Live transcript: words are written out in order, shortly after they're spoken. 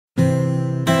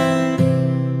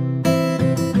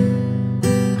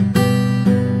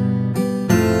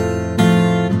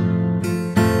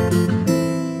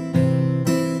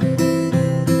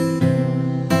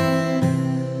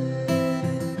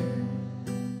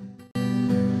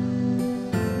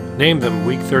Name Them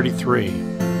Week 33,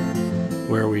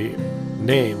 where we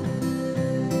name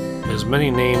as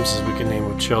many names as we can name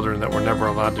of children that were never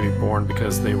allowed to be born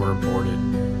because they were aborted.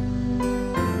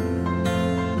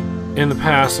 In the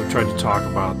past, I've tried to talk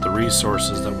about the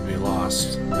resources that would be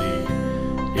lost, the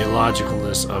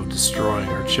illogicalness of destroying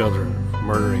our children,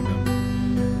 murdering them.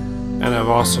 And I've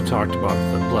also talked about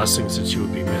the blessings that you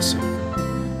would be missing.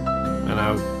 And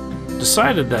I've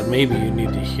decided that maybe you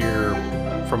need to hear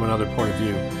from another point of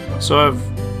view. So I've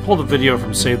pulled a video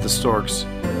from Save the Storks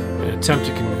in an attempt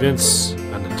to convince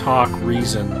and to talk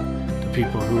reason to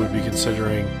people who would be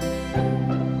considering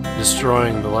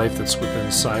destroying the life that's within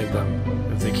inside them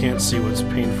if they can't see what's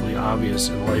painfully obvious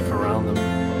in life around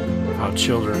them, of how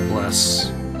children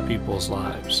bless people's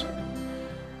lives.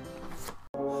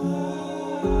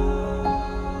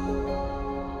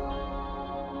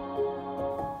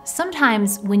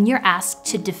 Sometimes when you're asked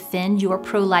to defend your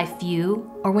pro-life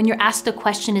view, or when you're asked a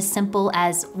question as simple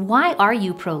as, why are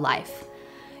you pro-life?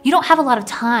 You don't have a lot of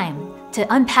time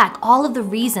to unpack all of the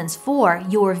reasons for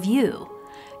your view.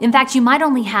 In fact, you might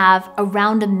only have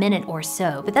around a minute or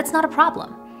so, but that's not a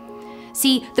problem.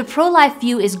 See, the pro-life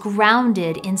view is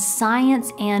grounded in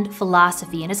science and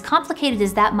philosophy, and as complicated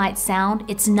as that might sound,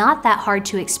 it's not that hard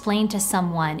to explain to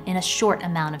someone in a short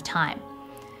amount of time.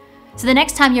 So the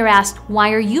next time you're asked,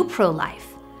 why are you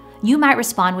pro-life? You might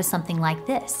respond with something like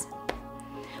this.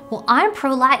 Well, I'm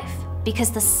pro-life because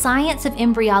the science of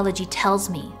embryology tells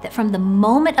me that from the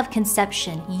moment of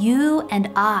conception, you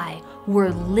and I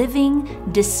were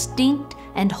living, distinct,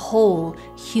 and whole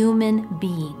human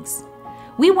beings.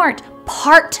 We weren't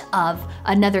part of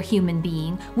another human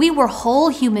being. We were whole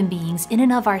human beings in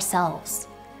and of ourselves.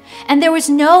 And there was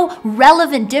no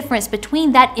relevant difference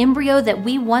between that embryo that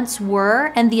we once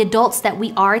were and the adults that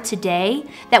we are today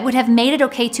that would have made it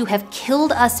okay to have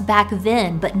killed us back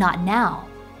then, but not now.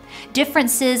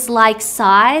 Differences like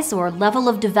size or level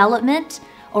of development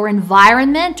or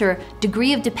environment or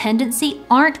degree of dependency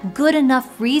aren't good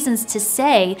enough reasons to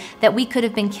say that we could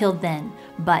have been killed then,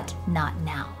 but not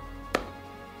now.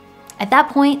 At that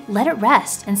point, let it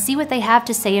rest and see what they have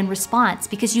to say in response,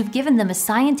 because you've given them a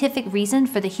scientific reason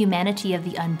for the humanity of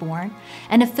the unborn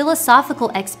and a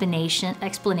philosophical explanation,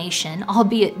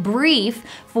 albeit brief,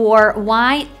 for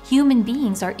why human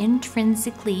beings are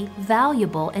intrinsically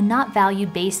valuable and not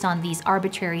valued based on these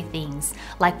arbitrary things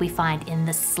like we find in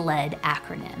the SLED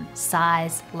acronym: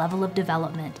 size, level of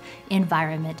development,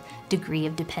 environment, degree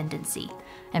of dependency.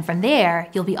 And from there,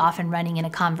 you'll be off and running in a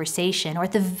conversation, or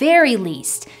at the very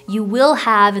least, you will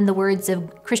have, in the words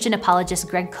of Christian apologist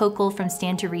Greg Koukl from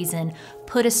Stand to Reason,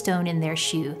 put a stone in their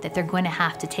shoe that they're going to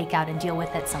have to take out and deal with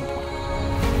at some point.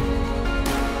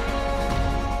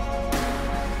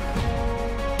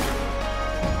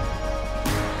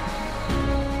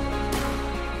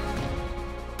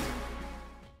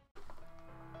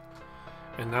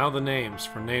 And now the names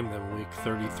for Name Them Week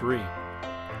 33.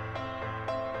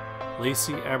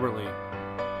 Lacey Aberley,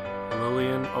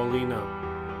 Lillian Olina,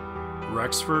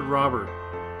 Rexford Robert,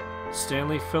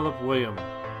 Stanley Philip William,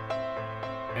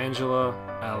 Angela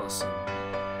Allison,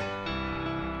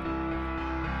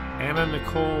 Anna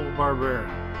Nicole Barbera,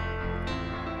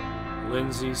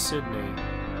 Lindsay Sidney,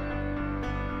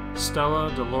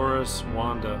 Stella Dolores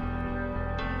Wanda,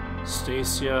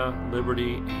 Stacia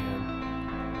Liberty Ann,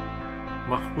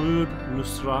 Mahmoud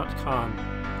Nusrat Khan,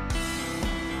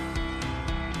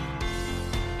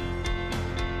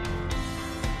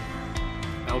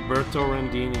 Alberto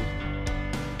Randini,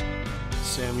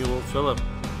 Samuel Phillip,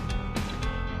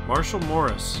 Marshall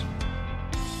Morris,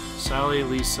 Sally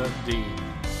Lisa D,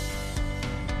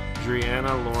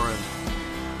 Driana Lauren,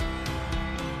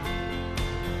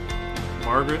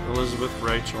 Margaret Elizabeth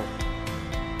Rachel,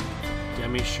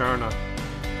 Demi Sharna,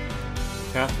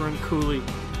 Catherine Cooley,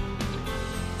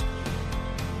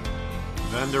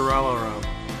 Vandaralaram,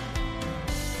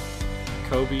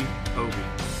 Kobe Obi,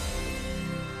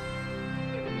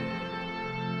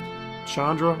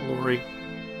 Chandra Lori,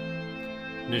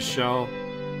 Nichelle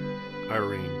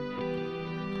Irene,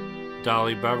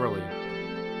 Dolly Beverly,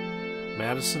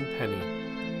 Madison Penny,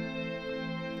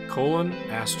 Colin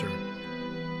Astor,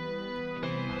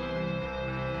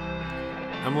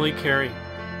 Emily Carey,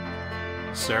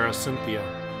 Sarah Cynthia,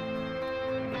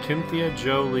 Cynthia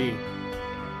Jo Lee,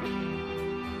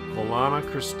 Volana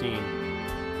Christine,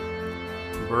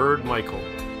 Bird Michael,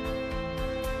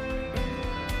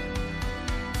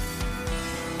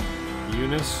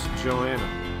 Eunice Joanna,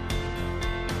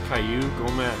 Caillou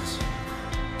Gomez,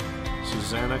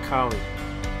 Susanna Colley,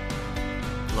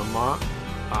 Lamont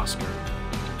Oscar,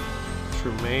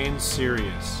 Tremaine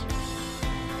Sirius,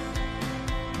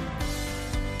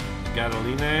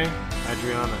 Cataline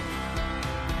Adriana,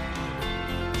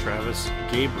 Travis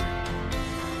Gabriel,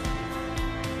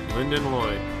 Lyndon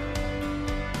Lloyd,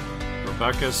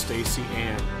 Rebecca Stacy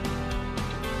Ann,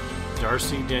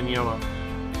 Darcy Daniela,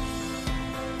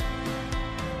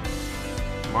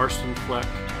 Marston Fleck,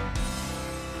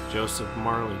 Joseph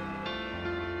Marley,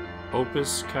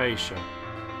 Opus Kaisha,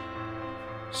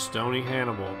 Stony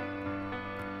Hannibal,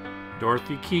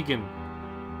 Dorothy Keegan,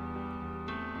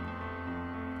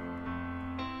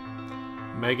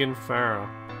 Megan Farah,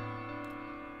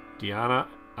 Deanna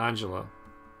Angela,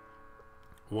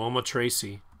 Wilma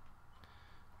Tracy,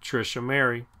 Trisha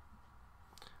Mary,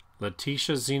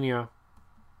 Letitia Xenia,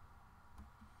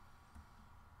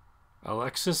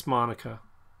 Alexis Monica,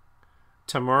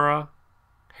 Tamara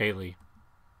Haley,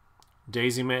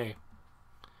 Daisy May,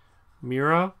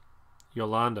 Mira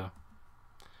Yolanda,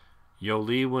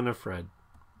 Yoli Winifred,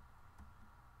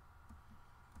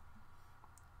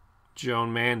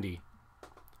 Joan Mandy,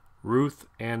 Ruth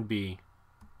Ann B,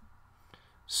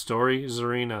 Story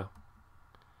Zarina,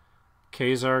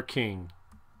 Kazar King,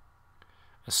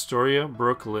 Astoria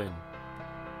Brooklyn,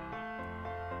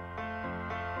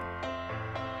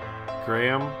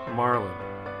 Graham Marlin,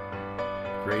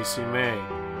 Gracie May,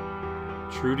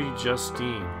 Trudy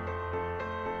Justine,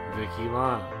 Vicky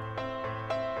Lana,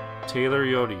 Taylor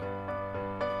Yodi,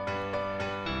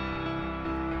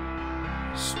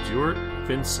 Stuart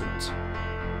Vincent,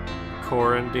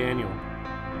 Corin Daniel,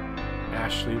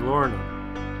 Ashley Lorna,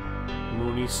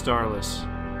 Mooney Starless,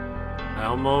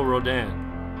 Elmo Rodan,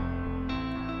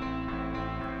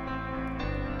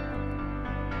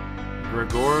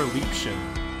 Gregor Liebschen,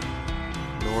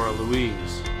 Nora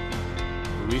Louise,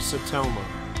 Louisa Telma,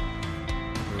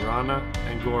 Mirana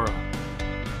Angora,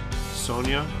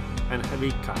 Sonia and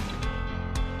Helika,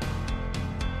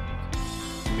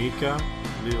 Mika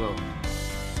Lilo,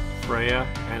 Freya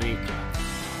Anika,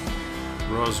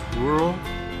 Rosguro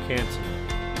Canton,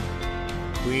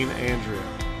 Queen Andrea,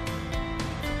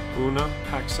 Una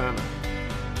Paxana,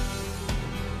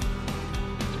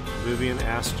 Vivian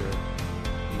Astor,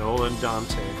 Nolan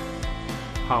Dante,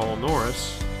 Howell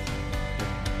Norris,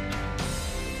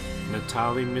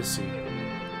 Natalie Missy,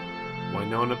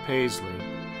 Winona Paisley,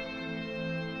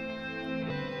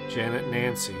 Janet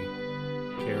Nancy,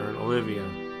 Karen Olivia,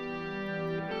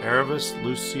 Aravis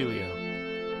Lucilia,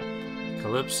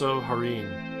 Calypso Hareen,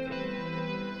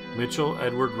 Mitchell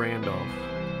Edward Randolph,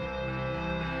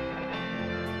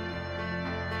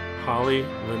 Holly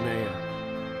Linnea,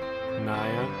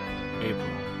 Naya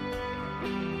April,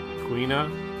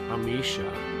 Queena Amisha,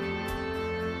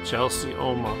 Chelsea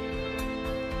Oma,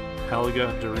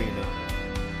 Helga Dorina,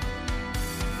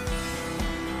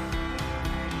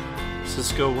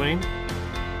 Cisco Wayne,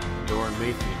 Doran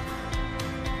Mayfield,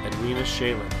 Edwina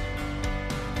Shalin,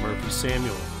 Murphy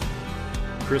Samuel,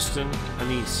 Kristen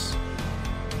Anise,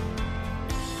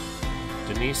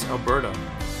 Denise Alberta,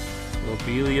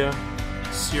 Lobelia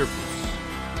Sirpus,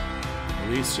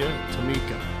 Alicia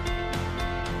Tamika,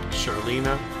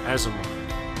 Charlena Azamar,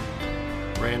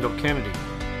 Randall Kennedy,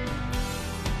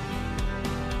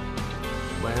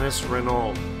 Lannis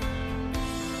Renault,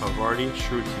 Havarti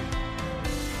Shruti,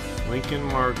 Lincoln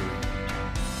Marguerite,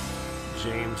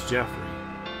 James Jeffrey,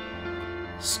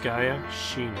 Skya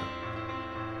Sheena,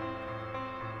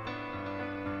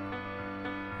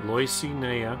 Loicy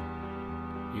Naya,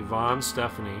 Yvonne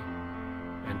Stephanie,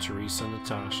 and Teresa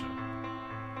Natasha.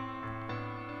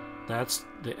 That's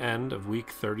the end of week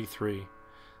 33.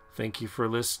 Thank you for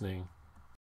listening.